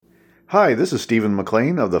Hi, this is Stephen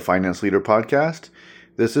McLean of the Finance Leader Podcast.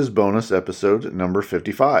 This is bonus episode number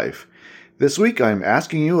 55. This week I'm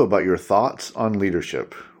asking you about your thoughts on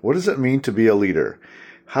leadership. What does it mean to be a leader?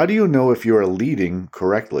 How do you know if you are leading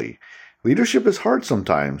correctly? Leadership is hard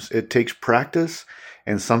sometimes. It takes practice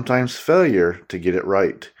and sometimes failure to get it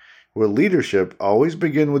right. With leadership, always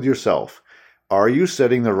begin with yourself. Are you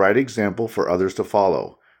setting the right example for others to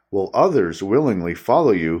follow? Will others willingly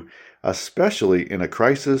follow you, especially in a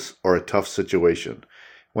crisis or a tough situation?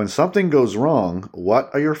 When something goes wrong, what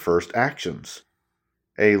are your first actions?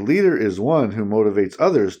 A leader is one who motivates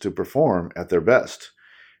others to perform at their best.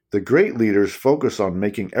 The great leaders focus on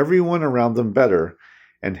making everyone around them better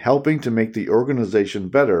and helping to make the organization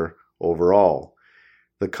better overall.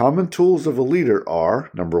 The common tools of a leader are,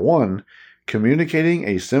 number one, communicating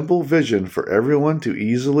a simple vision for everyone to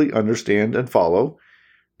easily understand and follow.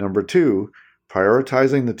 Number two,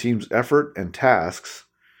 prioritizing the team's effort and tasks.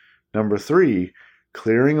 Number three,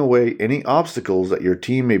 clearing away any obstacles that your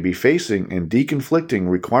team may be facing and deconflicting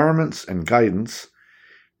requirements and guidance.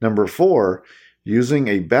 Number four, using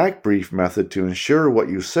a back brief method to ensure what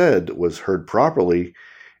you said was heard properly.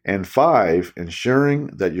 And five, ensuring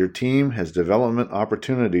that your team has development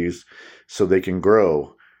opportunities so they can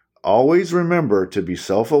grow. Always remember to be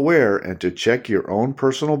self-aware and to check your own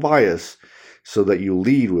personal bias so that you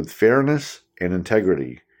lead with fairness and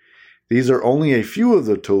integrity. These are only a few of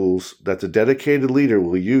the tools that the dedicated leader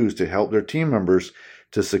will use to help their team members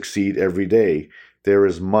to succeed every day. There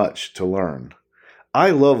is much to learn.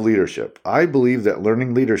 I love leadership. I believe that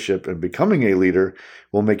learning leadership and becoming a leader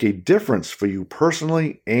will make a difference for you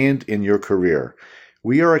personally and in your career.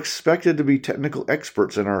 We are expected to be technical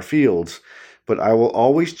experts in our fields, but I will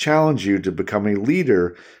always challenge you to become a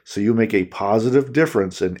leader so you make a positive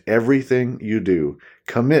difference in everything you do.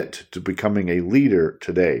 Commit to becoming a leader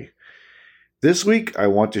today. This week, I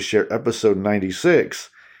want to share episode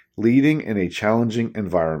 96, Leading in a Challenging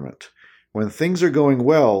Environment. When things are going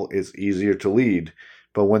well, it's easier to lead,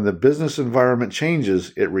 but when the business environment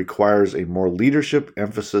changes, it requires a more leadership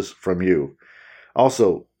emphasis from you.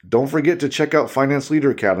 Also, don't forget to check out Finance Leader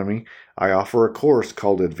Academy. I offer a course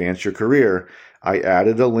called Advance Your Career. I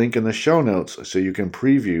added a link in the show notes so you can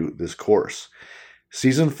preview this course.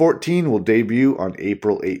 Season 14 will debut on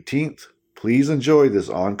April 18th. Please enjoy this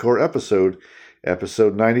encore episode,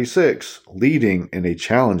 episode 96, Leading in a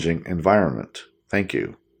Challenging Environment. Thank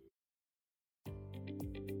you.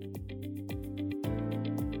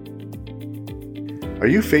 Are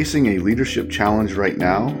you facing a leadership challenge right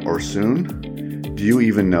now or soon? Do you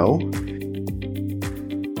even know?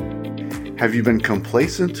 Have you been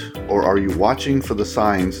complacent, or are you watching for the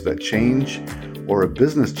signs that change or a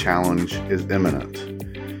business challenge is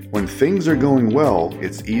imminent? When things are going well,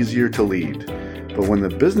 it's easier to lead, but when the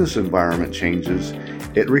business environment changes,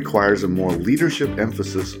 it requires a more leadership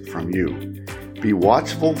emphasis from you. Be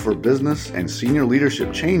watchful for business and senior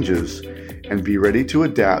leadership changes, and be ready to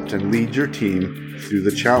adapt and lead your team through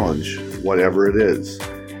the challenge, whatever it is.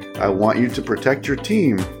 I want you to protect your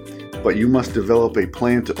team, but you must develop a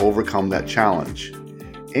plan to overcome that challenge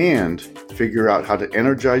and figure out how to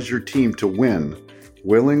energize your team to win,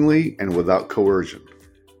 willingly and without coercion.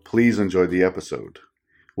 Please enjoy the episode.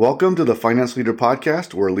 Welcome to the Finance Leader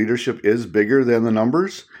Podcast, where leadership is bigger than the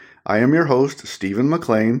numbers. I am your host, Stephen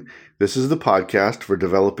McLean. This is the podcast for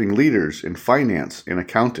developing leaders in finance and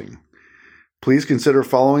accounting. Please consider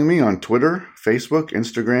following me on Twitter, Facebook,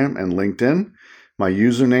 Instagram, and LinkedIn. My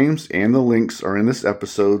usernames and the links are in this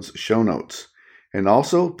episode's show notes. And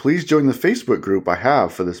also, please join the Facebook group I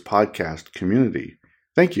have for this podcast community.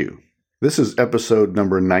 Thank you. This is episode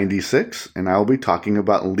number 96, and I will be talking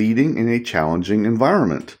about leading in a challenging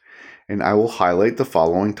environment. And I will highlight the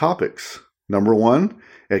following topics. Number one,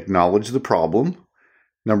 acknowledge the problem.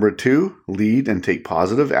 Number two, lead and take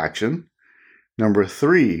positive action. Number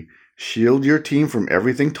three, shield your team from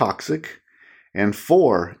everything toxic. And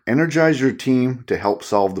four, energize your team to help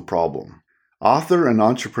solve the problem. Author and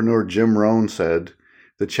entrepreneur Jim Rohn said,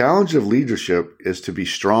 "The challenge of leadership is to be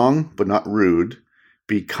strong but not rude,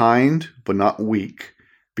 be kind but not weak,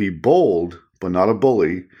 be bold but not a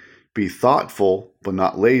bully, be thoughtful but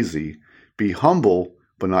not lazy, be humble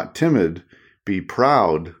but not timid, be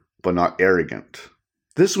proud but not arrogant."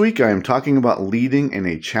 This week I am talking about leading in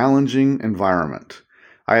a challenging environment.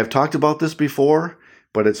 I have talked about this before,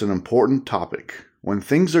 but it's an important topic. When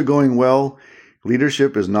things are going well,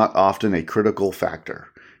 leadership is not often a critical factor.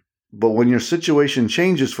 But when your situation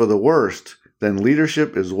changes for the worst, then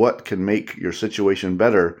leadership is what can make your situation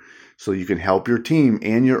better so you can help your team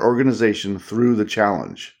and your organization through the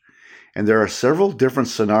challenge. And there are several different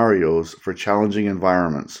scenarios for challenging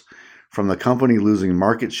environments, from the company losing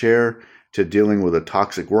market share, to dealing with a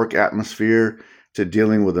toxic work atmosphere, to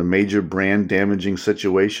dealing with a major brand damaging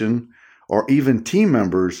situation, or even team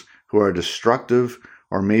members who are destructive,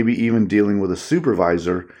 or maybe even dealing with a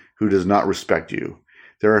supervisor who does not respect you.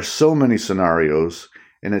 There are so many scenarios,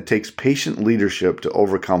 and it takes patient leadership to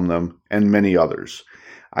overcome them, and many others.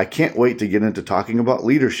 I can't wait to get into talking about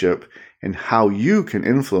leadership and how you can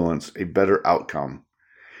influence a better outcome.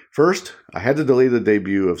 First, I had to delay the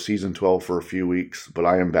debut of Season 12 for a few weeks, but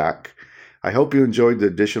I am back. I hope you enjoyed the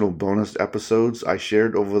additional bonus episodes I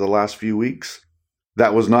shared over the last few weeks.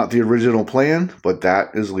 That was not the original plan, but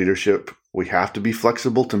that is leadership. We have to be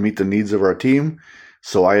flexible to meet the needs of our team,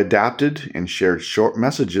 so I adapted and shared short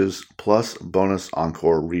messages plus bonus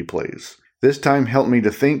encore replays. This time helped me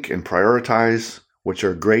to think and prioritize, which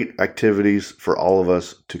are great activities for all of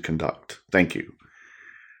us to conduct. Thank you.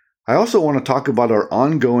 I also want to talk about our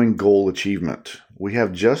ongoing goal achievement. We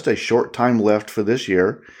have just a short time left for this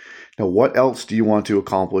year. Now, what else do you want to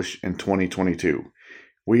accomplish in 2022?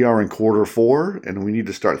 We are in quarter 4, and we need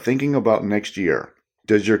to start thinking about next year.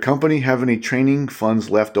 Does your company have any training funds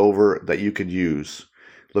left over that you could use?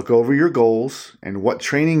 Look over your goals and what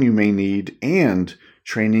training you may need and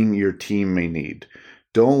training your team may need.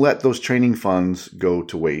 Don't let those training funds go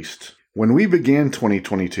to waste. When we began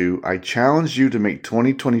 2022, I challenged you to make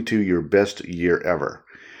 2022 your best year ever.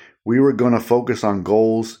 We were going to focus on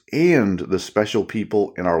goals and the special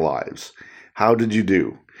people in our lives. How did you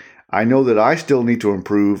do? I know that I still need to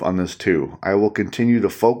improve on this too. I will continue to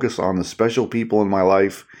focus on the special people in my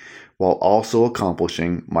life while also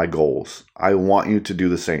accomplishing my goals. I want you to do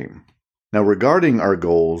the same. Now, regarding our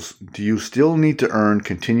goals, do you still need to earn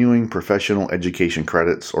continuing professional education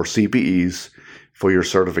credits, or CPEs, for your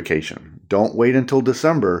certification? Don't wait until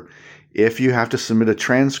December if you have to submit a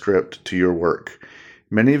transcript to your work.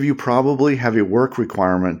 Many of you probably have a work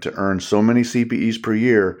requirement to earn so many CPEs per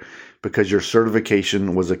year because your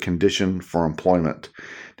certification was a condition for employment.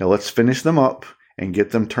 Now let's finish them up and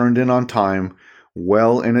get them turned in on time,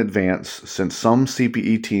 well in advance, since some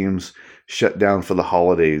CPE teams shut down for the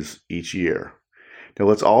holidays each year. Now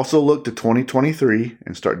let's also look to 2023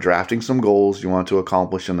 and start drafting some goals you want to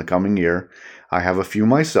accomplish in the coming year. I have a few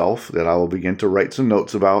myself that I will begin to write some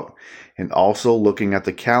notes about, and also looking at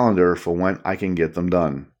the calendar for when I can get them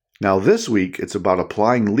done. Now this week, it's about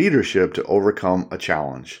applying leadership to overcome a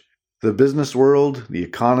challenge. The business world, the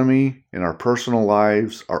economy, and our personal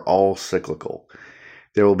lives are all cyclical.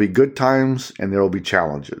 There will be good times and there will be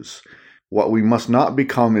challenges. What we must not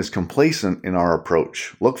become is complacent in our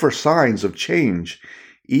approach. Look for signs of change,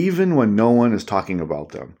 even when no one is talking about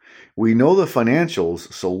them. We know the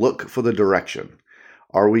financials, so look for the direction.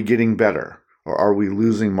 Are we getting better, or are we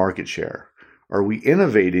losing market share? Are we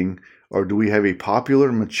innovating, or do we have a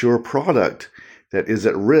popular, mature product that is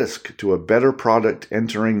at risk to a better product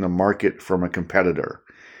entering the market from a competitor?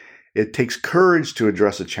 It takes courage to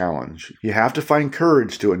address a challenge. You have to find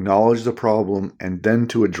courage to acknowledge the problem and then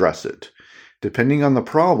to address it. Depending on the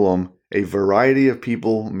problem, a variety of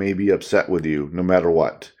people may be upset with you, no matter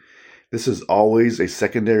what. This is always a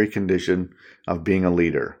secondary condition of being a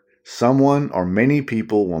leader. Someone or many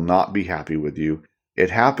people will not be happy with you.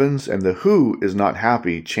 It happens, and the who is not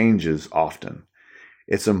happy changes often.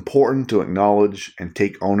 It's important to acknowledge and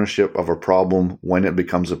take ownership of a problem when it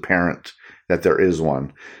becomes apparent that there is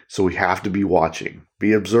one. So we have to be watching.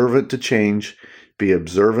 Be observant to change. Be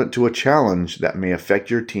observant to a challenge that may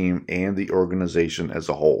affect your team and the organization as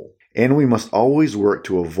a whole. And we must always work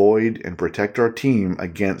to avoid and protect our team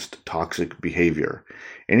against toxic behavior.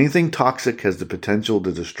 Anything toxic has the potential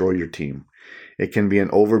to destroy your team. It can be an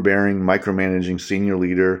overbearing, micromanaging senior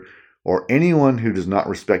leader, or anyone who does not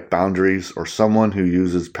respect boundaries, or someone who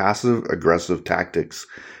uses passive-aggressive tactics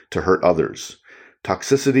to hurt others.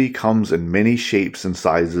 Toxicity comes in many shapes and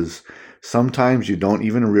sizes. Sometimes you don't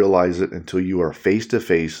even realize it until you are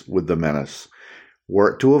face-to-face with the menace.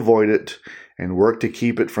 Work to avoid it and work to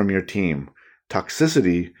keep it from your team.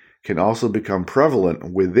 Toxicity can also become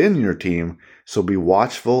prevalent within your team, so be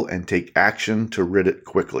watchful and take action to rid it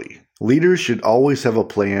quickly. Leaders should always have a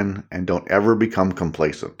plan and don't ever become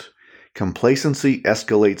complacent. Complacency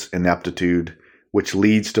escalates ineptitude, which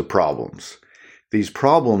leads to problems. These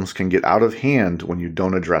problems can get out of hand when you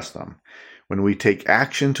don't address them. When we take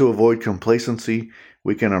action to avoid complacency,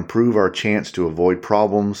 we can improve our chance to avoid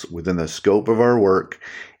problems within the scope of our work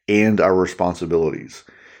and our responsibilities.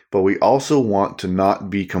 But we also want to not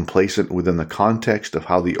be complacent within the context of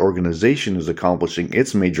how the organization is accomplishing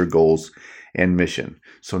its major goals and mission.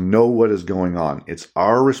 So know what is going on. It's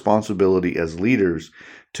our responsibility as leaders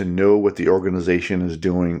to know what the organization is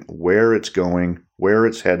doing, where it's going, where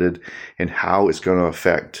it's headed, and how it's going to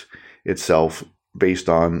affect itself based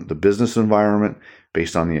on the business environment,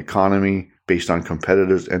 based on the economy, based on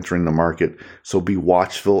competitors entering the market. So be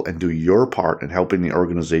watchful and do your part in helping the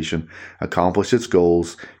organization accomplish its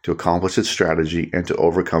goals, to accomplish its strategy, and to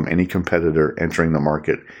overcome any competitor entering the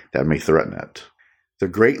market that may threaten it. The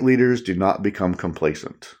great leaders do not become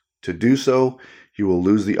complacent. To do so, you will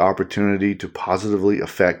lose the opportunity to positively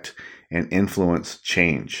affect and influence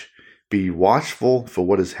change. Be watchful for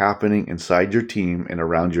what is happening inside your team and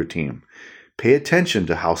around your team. Pay attention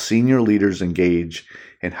to how senior leaders engage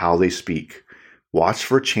and how they speak. Watch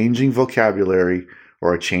for changing vocabulary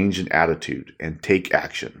or a change in attitude and take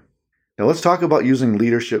action. Now let's talk about using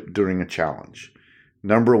leadership during a challenge.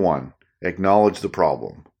 Number 1, acknowledge the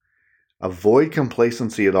problem. Avoid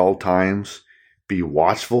complacency at all times. Be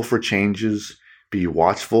watchful for changes. Be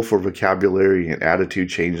watchful for vocabulary and attitude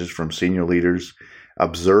changes from senior leaders.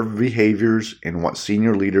 Observe behaviors and what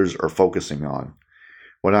senior leaders are focusing on.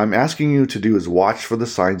 What I'm asking you to do is watch for the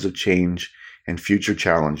signs of change and future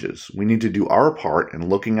challenges. We need to do our part in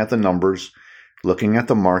looking at the numbers, looking at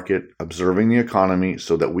the market, observing the economy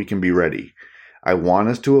so that we can be ready. I want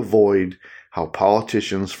us to avoid how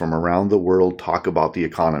politicians from around the world talk about the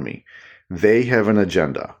economy. They have an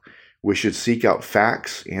agenda. We should seek out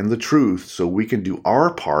facts and the truth so we can do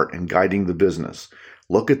our part in guiding the business.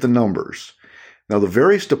 Look at the numbers. Now, the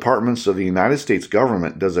various departments of the United States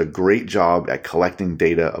government does a great job at collecting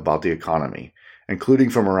data about the economy, including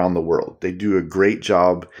from around the world. They do a great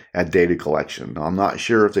job at data collection. Now, I'm not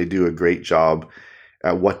sure if they do a great job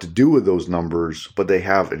at what to do with those numbers, but they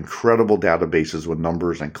have incredible databases with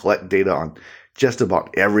numbers and collect data on just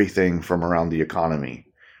about everything from around the economy.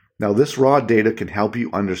 Now, this raw data can help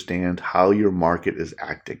you understand how your market is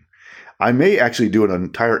acting. I may actually do an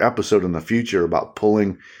entire episode in the future about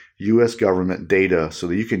pulling U.S. government data so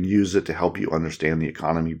that you can use it to help you understand the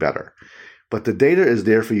economy better. But the data is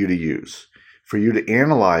there for you to use, for you to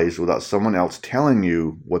analyze without someone else telling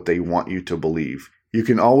you what they want you to believe. You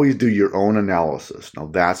can always do your own analysis. Now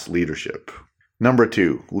that's leadership. Number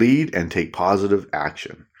 2, lead and take positive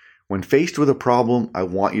action. When faced with a problem, I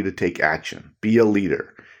want you to take action. Be a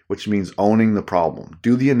leader, which means owning the problem.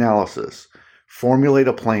 Do the analysis. Formulate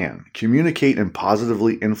a plan. Communicate and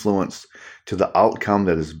positively influence to the outcome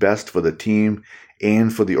that is best for the team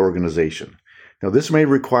and for the organization. Now, this may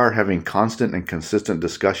require having constant and consistent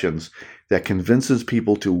discussions that convinces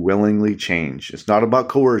people to willingly change. It's not about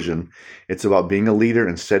coercion. It's about being a leader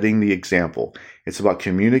and setting the example. It's about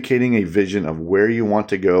communicating a vision of where you want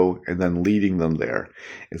to go and then leading them there.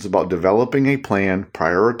 It's about developing a plan,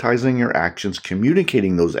 prioritizing your actions,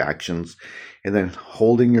 communicating those actions, and then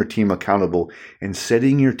holding your team accountable and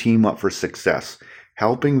setting your team up for success,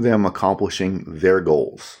 helping them accomplishing their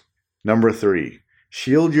goals. Number 3,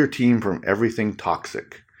 shield your team from everything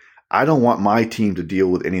toxic. I don't want my team to deal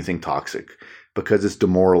with anything toxic because it's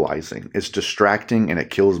demoralizing, it's distracting, and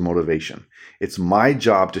it kills motivation. It's my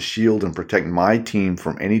job to shield and protect my team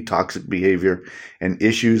from any toxic behavior and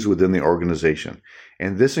issues within the organization.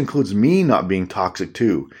 And this includes me not being toxic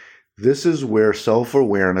too. This is where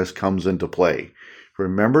self-awareness comes into play.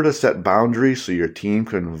 Remember to set boundaries so your team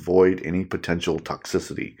can avoid any potential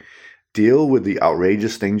toxicity. Deal with the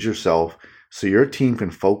outrageous things yourself so your team can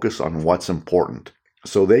focus on what's important.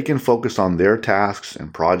 So they can focus on their tasks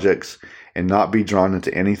and projects and not be drawn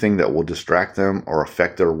into anything that will distract them or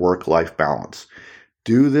affect their work-life balance.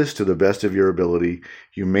 Do this to the best of your ability.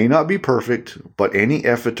 You may not be perfect, but any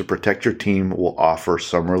effort to protect your team will offer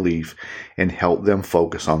some relief and help them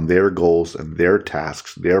focus on their goals and their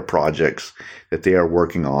tasks, their projects that they are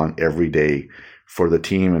working on every day for the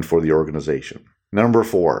team and for the organization. Number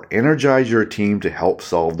 4, energize your team to help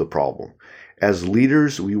solve the problem. As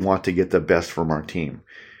leaders, we want to get the best from our team.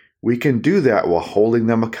 We can do that while holding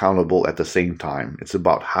them accountable at the same time. It's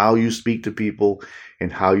about how you speak to people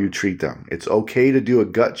and how you treat them. It's okay to do a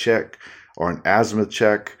gut check or an azimuth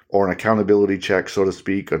check or an accountability check, so to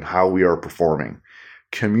speak, on how we are performing.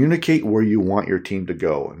 Communicate where you want your team to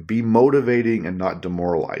go and be motivating and not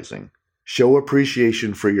demoralizing. Show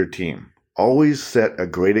appreciation for your team. Always set a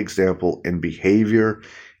great example in behavior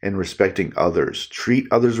and respecting others. Treat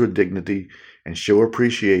others with dignity and show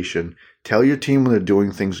appreciation. Tell your team when they're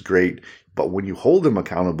doing things great, but when you hold them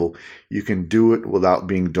accountable, you can do it without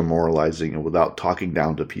being demoralizing and without talking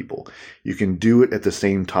down to people. You can do it at the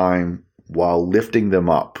same time while lifting them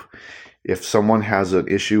up. If someone has an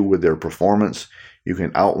issue with their performance, you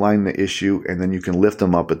can outline the issue and then you can lift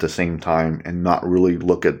them up at the same time and not really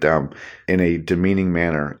look at them in a demeaning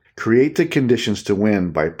manner. Create the conditions to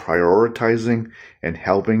win by prioritizing and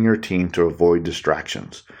helping your team to avoid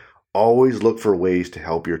distractions. Always look for ways to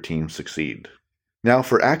help your team succeed. Now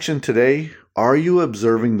for action today, Are you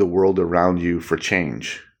observing the world around you for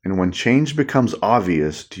change? And when change becomes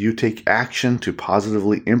obvious, do you take action to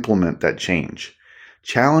positively implement that change?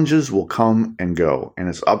 Challenges will come and go, and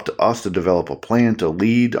it's up to us to develop a plan to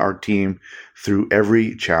lead our team through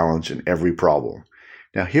every challenge and every problem.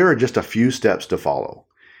 Now, here are just a few steps to follow.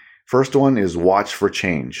 First one is watch for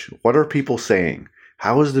change. What are people saying?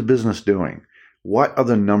 How is the business doing? What are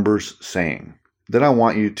the numbers saying? Then I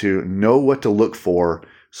want you to know what to look for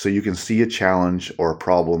so you can see a challenge or a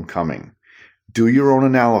problem coming. Do your own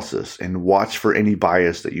analysis and watch for any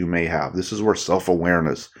bias that you may have. This is where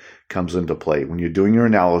self-awareness comes into play. When you're doing your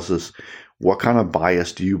analysis, what kind of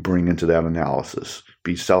bias do you bring into that analysis?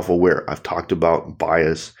 Be self-aware. I've talked about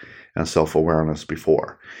bias and self-awareness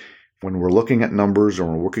before. When we're looking at numbers or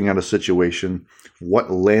we're looking at a situation, what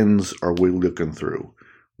lens are we looking through?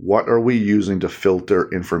 What are we using to filter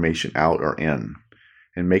information out or in?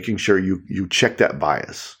 And making sure you check that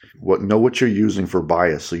bias. Know what you're using for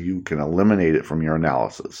bias so you can eliminate it from your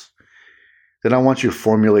analysis. Then I want you to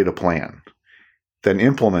formulate a plan. Then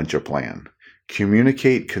implement your plan.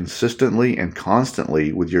 Communicate consistently and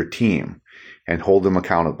constantly with your team and hold them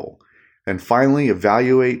accountable. And finally,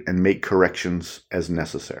 evaluate and make corrections as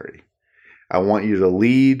necessary. I want you to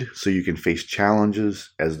lead so you can face challenges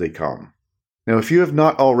as they come. Now, if you have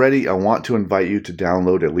not already, I want to invite you to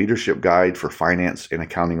download a leadership guide for finance and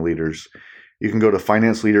accounting leaders. You can go to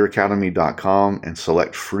financeleaderacademy.com and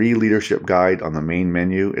select free leadership guide on the main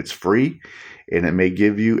menu. It's free, and it may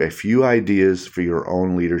give you a few ideas for your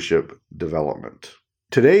own leadership development.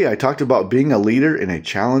 Today, I talked about being a leader in a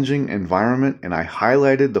challenging environment, and I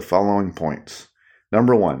highlighted the following points.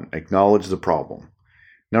 Number 1, acknowledge the problem.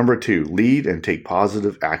 Number 2, lead and take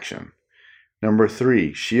positive action. Number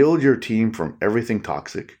 3, shield your team from everything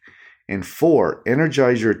toxic. And 4,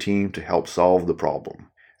 energize your team to help solve the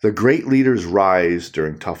problem. The great leaders rise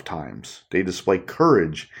during tough times. They display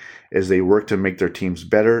courage as they work to make their teams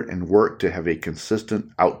better and work to have a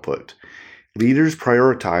consistent output. Leaders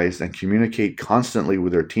prioritize and communicate constantly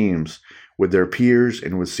with their teams, with their peers,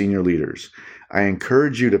 and with senior leaders. I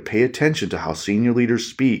encourage you to pay attention to how senior leaders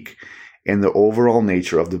speak and the overall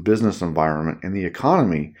nature of the business environment and the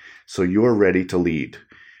economy so you are ready to lead.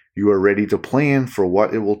 You are ready to plan for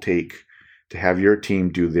what it will take to have your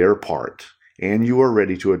team do their part, and you are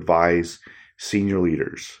ready to advise senior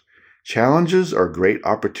leaders. Challenges are great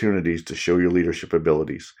opportunities to show your leadership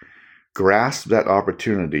abilities. Grasp that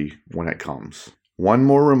opportunity when it comes. One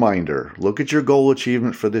more reminder, look at your goal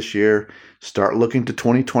achievement for this year, start looking to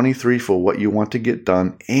 2023 for what you want to get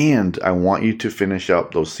done, and I want you to finish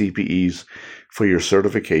up those CPEs for your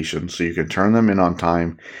certification so you can turn them in on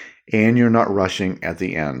time and you're not rushing at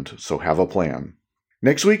the end, so have a plan.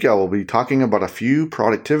 Next week, I will be talking about a few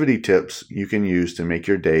productivity tips you can use to make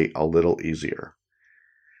your day a little easier.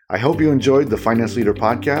 I hope you enjoyed the Finance Leader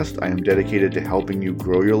Podcast. I am dedicated to helping you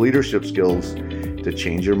grow your leadership skills, to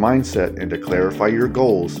change your mindset, and to clarify your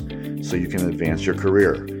goals so you can advance your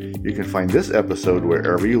career. You can find this episode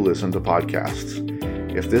wherever you listen to podcasts.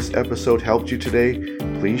 If this episode helped you today,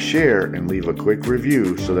 please share and leave a quick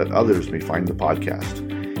review so that others may find the podcast.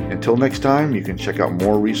 Until next time, you can check out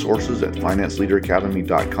more resources at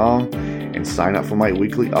financeleaderacademy.com and sign up for my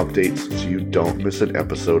weekly updates so you don't miss an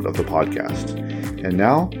episode of the podcast. And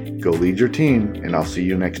now, go lead your team, and I'll see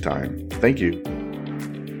you next time. Thank you.